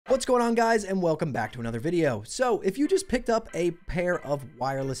What's going on, guys, and welcome back to another video. So if you just picked up a pair of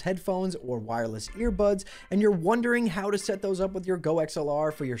wireless headphones or wireless earbuds and you're wondering how to set those up with your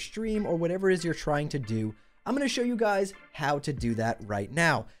GOXLR for your stream or whatever it is you're trying to do, I'm going to show you guys how to do that right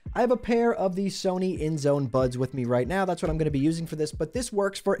now. I have a pair of the Sony InZone buds with me right now. That's what I'm going to be using for this, but this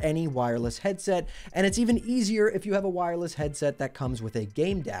works for any wireless headset, and it's even easier if you have a wireless headset that comes with a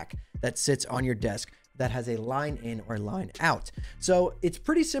game DAC that sits on your desk that has a line in or line out. So it's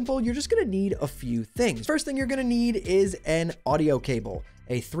pretty simple. You're just going to need a few things. First thing you're going to need is an audio cable,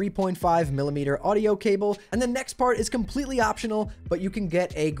 a 3.5mm audio cable. And the next part is completely optional, but you can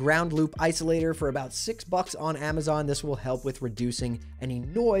get a ground loop isolator for about $6 on Amazon. This will help with reducing any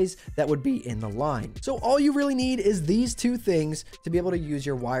noise that would be in the line. So all you really need is these two things to be able to use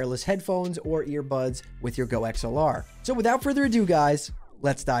your wireless headphones or earbuds with your GOXLR. So without further ado, guys,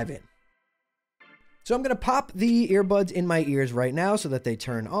 let's dive in. So I'm going to pop the earbuds in my ears right now so that they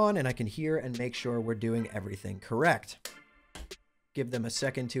turn on and I can hear and make sure we're doing everything correct. Give them a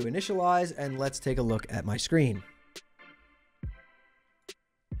second to initialize and let's take a look at my screen.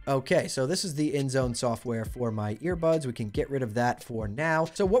 Okay, so this is the InZone software for my earbuds. We can get rid of that for now.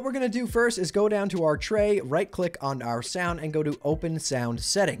 So what we're going to do first is go down to our tray, right click on our sound and go to Open Sound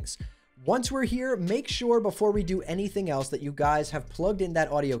Settings. Once we're here, make sure before we do anything else that you guys have plugged in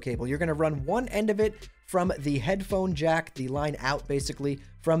that audio cable. You're going to run one end of it from the headphone jack, the line out basically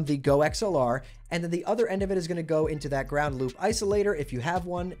from the GOXLR, and then the other end of it is going to go into that ground loop isolator if you have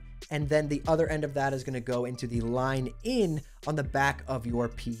one, and then the other end of that is going to go into the line in on the back of your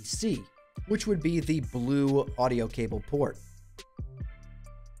PC, which would be the blue audio cable port.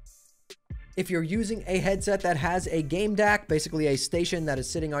 If you're using a headset that has a game DAC, basically a station that is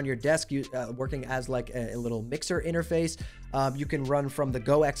sitting on your desk, working as like a little mixer interface, you can run from the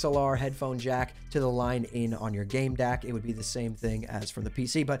GOXLR headphone jack to the line in on your game DAC. It would be the same thing as from the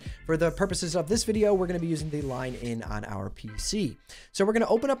PC, but for the purposes of this video, we're going to be using the line in on our PC. So we're going to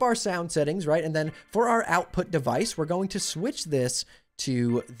open up our sound settings, right? And then for our output device, we're going to switch this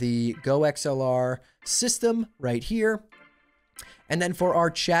to the GOXLR system right here. And then for our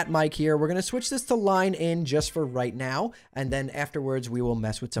chat mic here, we're going to switch this to line in just for right now. And then afterwards, we will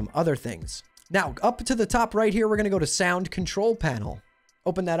mess with some other things. Now, up to the top right here, we're going to go to Sound Control Panel.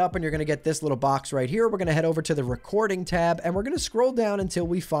 Open that up and you're going to get this little box right here. We're going to head over to the Recording tab and we're going to scroll down until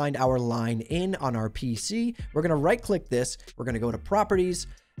we find our line in on our PC. We're going to right click this. We're going to go to Properties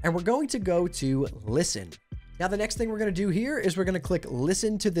and we're going to go to Listen. Now, the next thing we're going to do here is we're going to click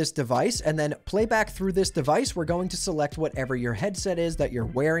listen to this device and then playback through this device. We're going to select whatever your headset is that you're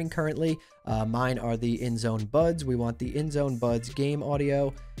wearing currently. Mine are the InZone buds. We want the InZone buds game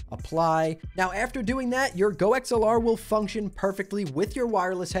audio. Apply. Now, after doing that, your GOXLR will function perfectly with your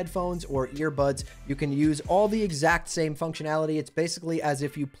wireless headphones or earbuds. You can use all the exact same functionality. It's basically as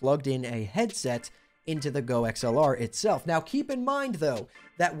if you plugged in a headset into the GOXLR itself. Now, keep in mind, though,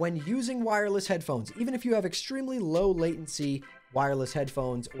 that when using wireless headphones, even if you have extremely low latency wireless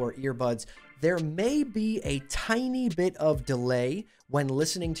headphones or earbuds, there may be a tiny bit of delay when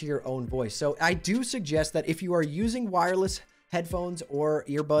listening to your own voice. So I do suggest that if you are using wireless headphones or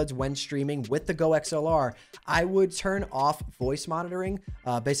earbuds when streaming with the GOXLR, I would turn off voice monitoring,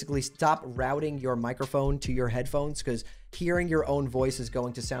 basically stop routing your microphone to your headphones, because hearing your own voice is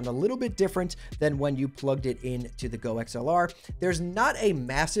going to sound a little bit different than when you plugged it into the GOXLR. There's not a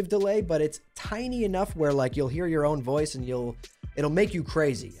massive delay, but it's tiny enough where like you'll hear your own voice and it'll make you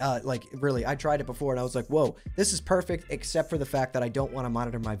crazy. Like really, I tried it before and I was like, whoa, this is perfect, except for the fact that I don't want to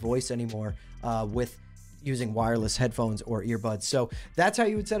monitor my voice anymore with using wireless headphones or earbuds. So that's how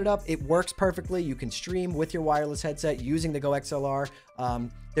you would set it up. It works perfectly. You can stream with your wireless headset using the GOXLR.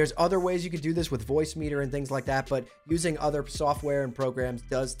 There's other ways you could do this with voice meter and things like that, but using other software and programs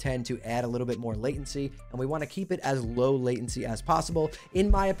does tend to add a little bit more latency, and we want to keep it as low latency as possible. In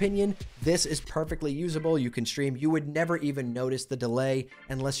my opinion, this is perfectly usable. You can stream. You would never even notice the delay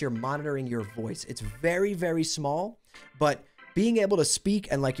unless you're monitoring your voice. It's very, very small, but being able to speak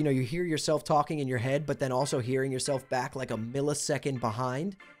and like, you know, you hear yourself talking in your head, but then also hearing yourself back like a millisecond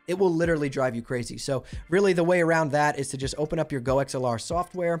behind, it will literally drive you crazy. So really the way around that is to just open up your GOXLR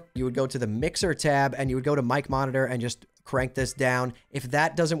software. You would go to the Mixer tab and you would go to Mic Monitor and just crank this down. If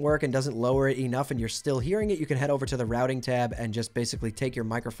that doesn't work and doesn't lower it enough and you're still hearing it, you can head over to the Routing tab and just basically take your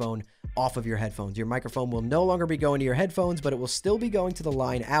microphone off of your headphones. Your microphone will no longer be going to your headphones, but it will still be going to the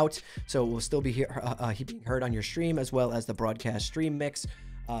line out. So it will still be being heard on your stream as well as the broadcast stream mix.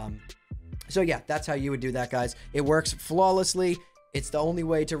 So yeah, that's how you would do that, guys. It works flawlessly. It's the only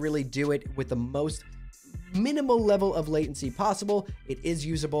way to really do it with the most minimal level of latency possible. It is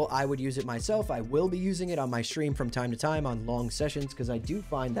usable. I would use it myself. I will be using it on my stream from time to time on long sessions because I do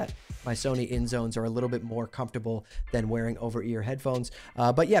find that my Sony InZones are a little bit more comfortable than wearing over-ear headphones.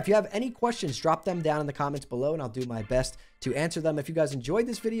 But yeah, if you have any questions, drop them down in the comments below and I'll do my best to answer them. If you guys enjoyed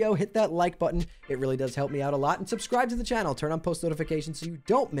this video, hit that like button. It really does help me out a lot. And subscribe to the channel. Turn on post notifications so you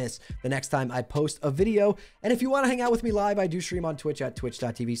don't miss the next time I post a video. And if you want to hang out with me live, I do stream on Twitch at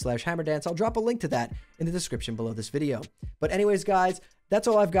twitch.tv/hammerdance. I'll drop a link to that in the description below this video. But anyways, guys, that's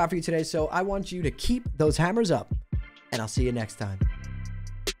all I've got for you today. So I want you to keep those hammers up and I'll see you next time.